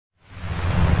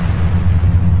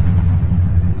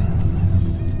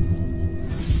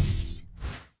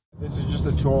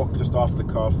talk just off the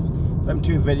cuff. Them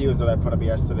 2 videos that I put up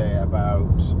yesterday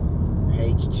about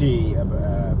HT,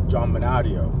 John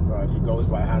Minadeo, right? He goes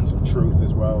by Handsome Truth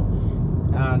as well,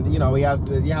 and you know, they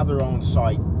have their own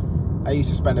site. I used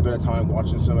to spend a bit of time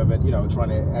watching some of it, you know, trying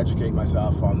to educate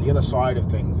myself on the other side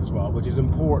of things as well, which is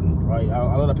important, right?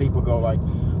 A lot of people go like,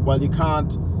 well, you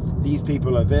can't, these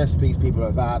people are this, these people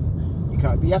are that. You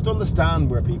can't, but you have to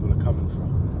understand where people are coming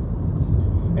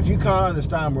from. If you can't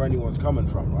understand where anyone's coming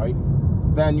from, right,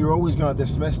 then you're always going to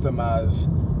dismiss them as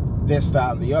this,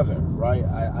 that, and the other, right?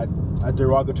 A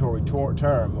derogatory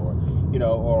term, or, you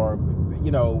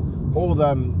know, all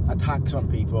them attacks on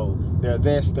people. They're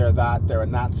this, they're that, they're a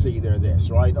Nazi, they're this,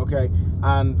 right? Okay,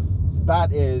 and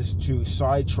that is to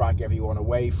sidetrack everyone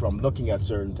away from looking at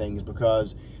certain things,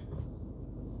 because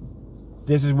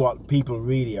this is what people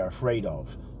really are afraid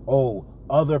of. Oh,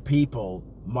 other people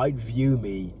might view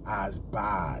me as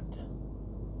bad.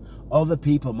 Other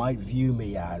people might view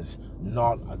me as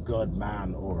not a good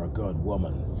man or a good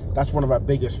woman. That's one of our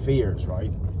biggest fears,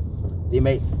 right?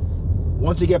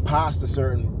 Once you get past a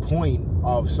certain point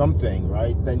of something,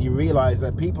 right, then you realize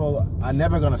that people are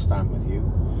never going to stand with you.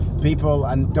 People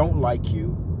don't like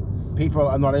you. People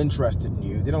are not interested in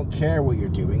you. They don't care what you're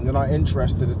doing. They're not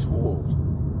interested at all.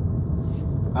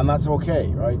 And that's okay,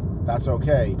 right? That's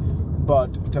okay.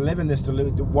 But to live in this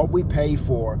delusion, what we pay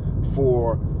for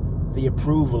the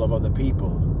approval of other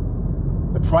people,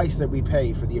 the price that we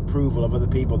pay for the approval of other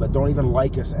people that don't even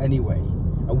like us anyway,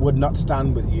 and would not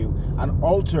stand with you, and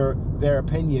alter their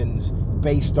opinions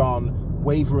based on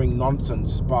wavering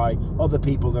nonsense by other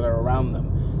people that are around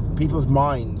them. People's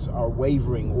minds are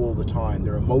wavering all the time.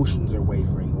 Their emotions are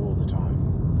wavering all the time.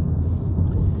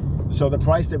 So the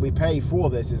price that we pay for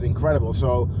this is incredible.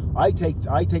 So I take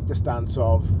the stance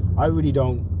of, I really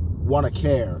don't want to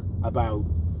care about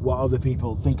what other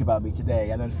people think about me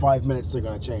today, and then 5 minutes they're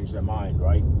going to change their mind,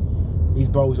 right? These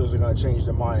bozos are going to change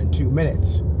their mind in 2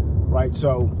 minutes. Right,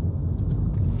 so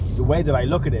the way that I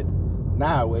look at it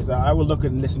now is that I will look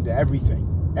and listen to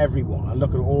everything, everyone, and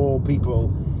look at all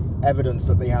people, evidence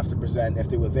that they have to present if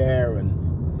they were there, and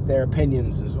their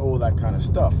opinions and all that kind of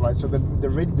stuff, right? So the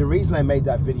reason I made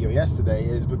that video yesterday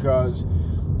is because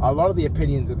a lot of the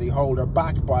opinions that they hold are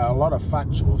backed by a lot of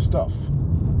factual stuff.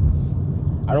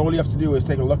 And all you have to do is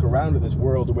take a look around at this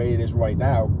world the way it is right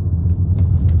now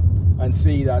and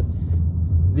see that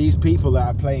these people that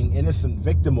are playing innocent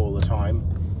victim all the time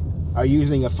are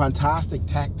using a fantastic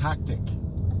tactic.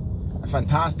 A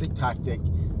fantastic tactic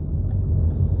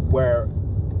where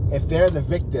if they're the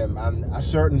victim and a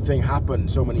certain thing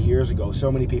happened so many years ago, so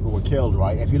many people were killed,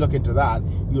 right? If you look into that,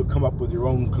 you'll come up with your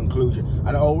own conclusion.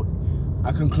 And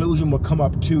a conclusion will come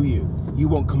up to you. You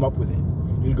won't come up with it.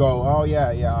 You'll go, oh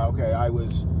yeah, okay, I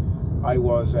was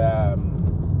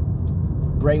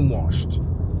brainwashed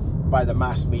by the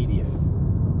mass media.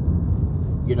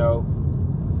 You know,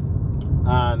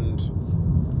 and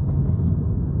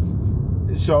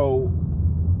so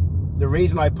the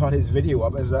reason I put his video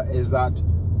up is that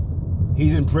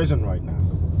he's in prison right now.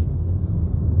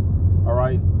 All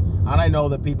right, and I know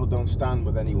that people don't stand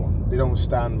with anyone. They don't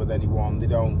stand with anyone. They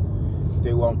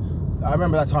won't. I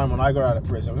remember that time when I got out of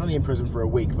prison. I was only in prison for a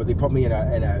week, but they put me in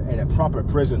a proper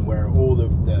prison where all the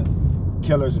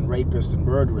killers and rapists and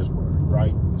murderers were.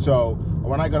 Right, so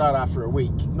when I got out after a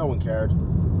week, no one cared.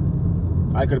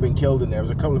 I could have been killed in there. There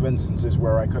was a couple of instances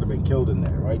where I could have been killed in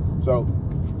there, right? So,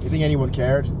 you think anyone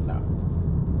cared? No.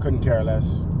 Couldn't care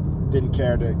less. Didn't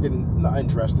care, not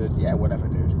interested. Yeah, whatever,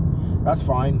 dude. That's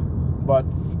fine. But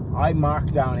I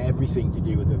mark down everything to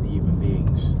do with other human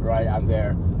beings, right? And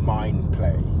their mind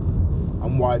play.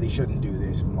 And why they shouldn't do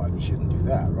this and why they shouldn't do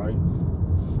that, right?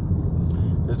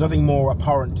 There's nothing more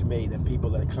abhorrent to me than people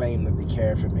that claim that they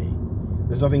care for me.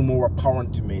 There's nothing more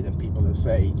abhorrent to me than people that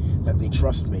say that they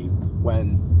trust me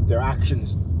when their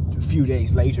actions a few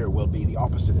days later will be the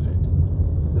opposite of it.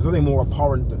 There's nothing more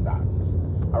abhorrent than that,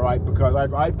 all right? Because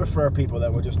I'd prefer people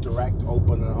that were just direct,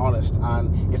 open, and honest,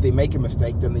 and if they make a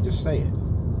mistake, then they just say it,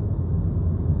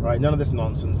 right? None of this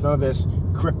nonsense, none of this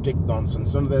cryptic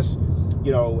nonsense, none of this,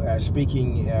 you know,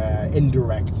 speaking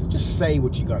indirect. Just say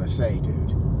what you gotta say,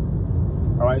 dude.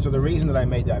 All right, so the reason that I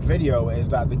made that video is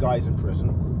that the guy's in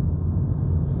prison.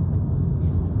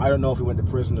 I don't know if he went to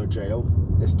prison or jail.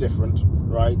 It's different,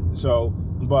 right? So,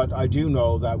 but I do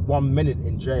know that 1 minute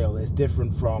in jail is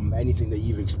different from anything that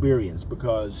you've experienced,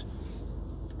 because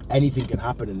anything can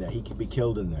happen in there. He could be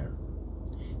killed in there.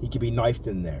 He could be knifed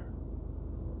in there.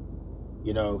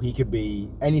 You know, he could be,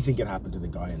 anything can happen to the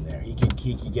guy in there. He could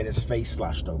get his face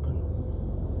slashed open.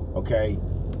 Okay?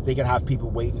 They could have people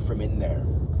waiting for him in there.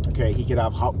 Okay? He could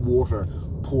have hot water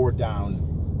poured down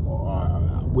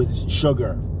with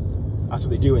sugar That's what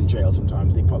they do in jail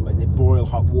sometimes. They boil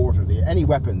hot water. Any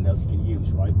weapon that you can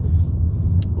use, right?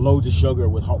 Loads of sugar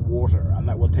with hot water, and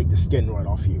that will take the skin right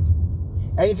off you.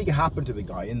 Anything could happen to the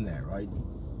guy in there, right?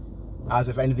 As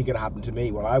if anything could happen to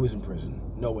me while I was in prison.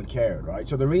 No one cared, right?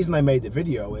 So the reason I made the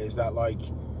video is that, like,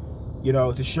 you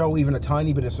know, to show even a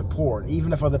tiny bit of support,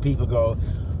 even if other people go,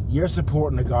 you're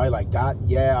supporting a guy like that?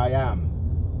 Yeah, I am.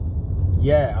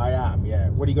 Yeah, I am, yeah.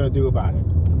 What are you going to do about it?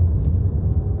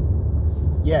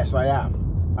 Yes, I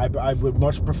am. I would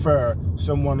much prefer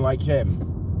someone like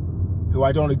him, who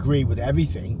I don't agree with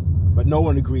everything, but no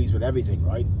one agrees with everything,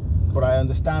 right? But I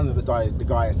understand that the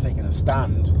guy has taken a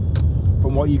stand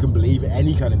from what you can believe in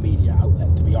any kind of media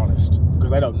outlet, to be honest,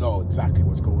 because I don't know exactly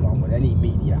what's going on with any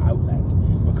media outlet,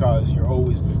 because you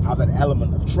always have that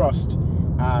element of trust,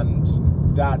 and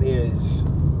that is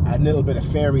a little bit of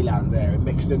fairyland there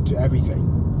mixed into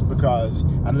everything, because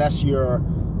unless you're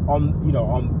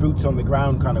on boots on the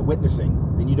ground kind of witnessing,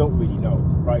 then you don't really know,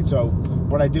 right? So,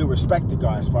 but I do respect the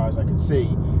guy as far as I can see,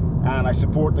 and I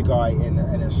support the guy in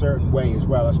a certain way as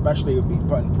well, especially when he's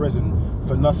put in prison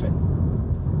for nothing.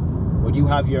 When you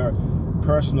have your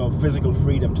personal physical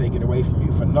freedom taken away from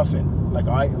you for nothing, like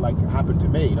happened to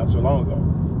me not so long ago.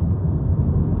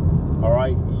 All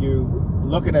right, you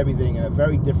look at everything in a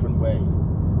very different way.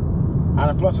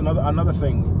 And plus another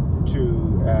thing to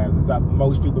that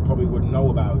most people probably wouldn't know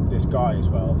about this guy as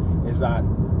well is that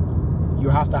you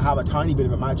have to have a tiny bit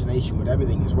of imagination with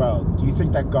everything as well. Do you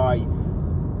think that guy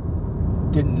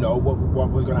didn't know what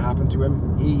was going to happen to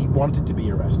him? He wanted to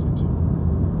be arrested.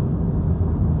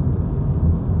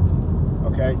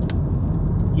 Okay?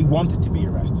 He wanted to be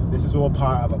arrested. This is all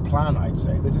part of a plan, I'd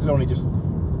say. This is only just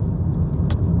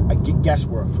a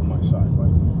guesswork from my side,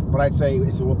 right? But I'd say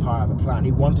it's all part of a plan.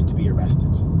 He wanted to be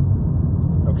arrested.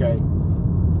 Okay?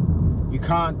 You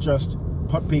can't just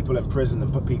put people in prison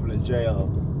and put people in jail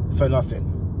for nothing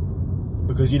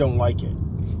because you don't like it.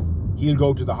 He'll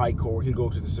go to the High Court, he'll go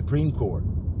to the Supreme Court,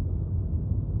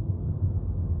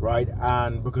 right?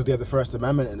 And because they have the First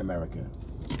Amendment in America.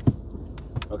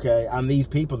 Okay? And these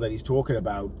people that he's talking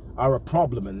about are a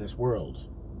problem in this world.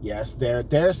 Yes,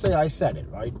 dare say I said it,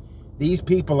 right? These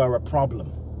people are a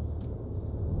problem.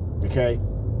 Okay?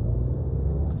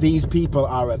 These people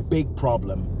are a big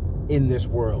problem in this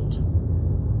world.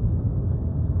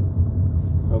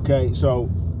 Okay, so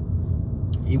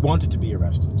he wanted to be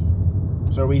arrested.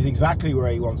 So he's exactly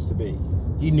where he wants to be.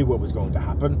 He knew what was going to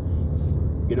happen.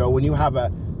 You know, when you have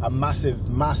a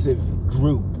massive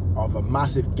group of a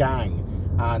massive gang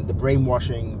and the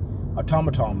brainwashing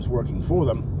automatons working for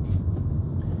them,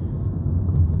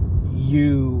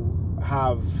 you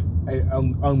have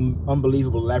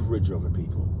unbelievable leverage over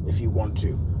people if you want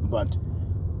to. But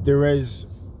there is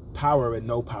power and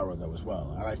no power though as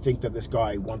well, and I think that this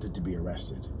guy wanted to be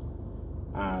arrested,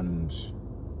 and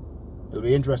it'll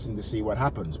be interesting to see what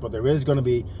happens. But there is going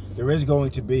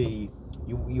to be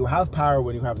you have power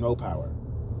when you have no power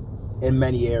in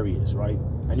many areas, right?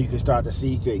 And you can start to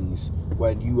see things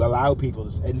when you allow people,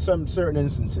 in some certain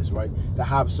instances, right, to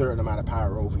have a certain amount of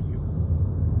power over you.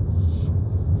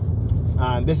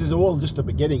 And this is all just the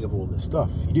beginning of all this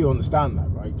stuff. You do understand that,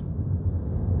 right?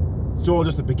 It's all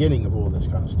just the beginning of all this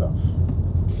kind of stuff.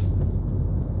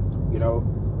 You know,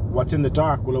 what's in the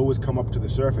dark will always come up to the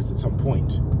surface at some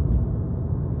point.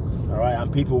 All right,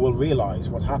 and people will realize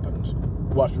what's happened,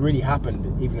 what's really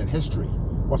happened, even in history,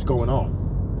 what's going on.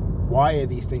 Why are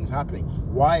these things happening?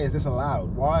 Why is this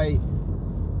allowed? Why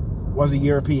was the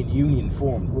European Union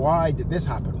formed? Why did this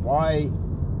happen? Why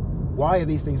are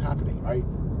these things happening, right?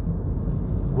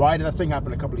 Why did that thing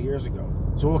happen a couple of years ago?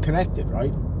 It's all connected,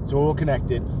 right? It's all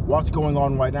connected. What's going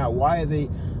on right now? Why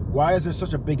is there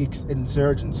such a big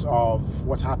insurgence of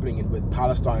what's happening with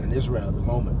Palestine and Israel at the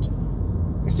moment?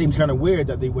 It seems kind of weird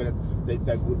that they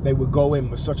would go in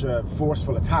with such a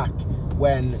forceful attack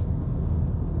when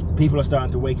people are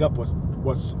starting to wake up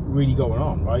what's really going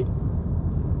on, right?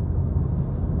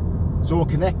 It's all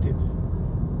connected.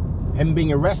 Him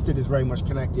being arrested is very much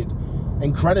connected,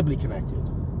 incredibly connected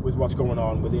with what's going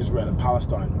on with Israel and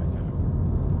Palestine right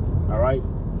now. All right?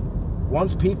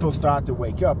 Once people start to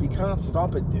wake up, you can't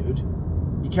stop it, dude.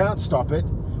 You can't stop it.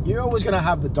 You're always going to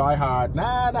have the diehard,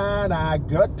 nah,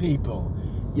 good people.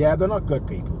 Yeah, they're not good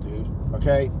people, dude.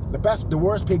 Okay? The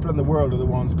worst people in the world are the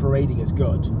ones parading as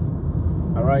good.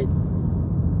 All right?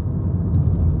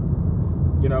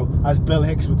 You know, as Bill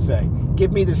Hicks would say,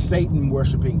 give me the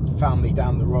Satan-worshipping family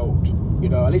down the road. You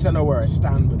know, at least I know where I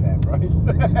stand with them, right?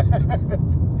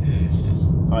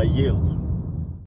 I yield.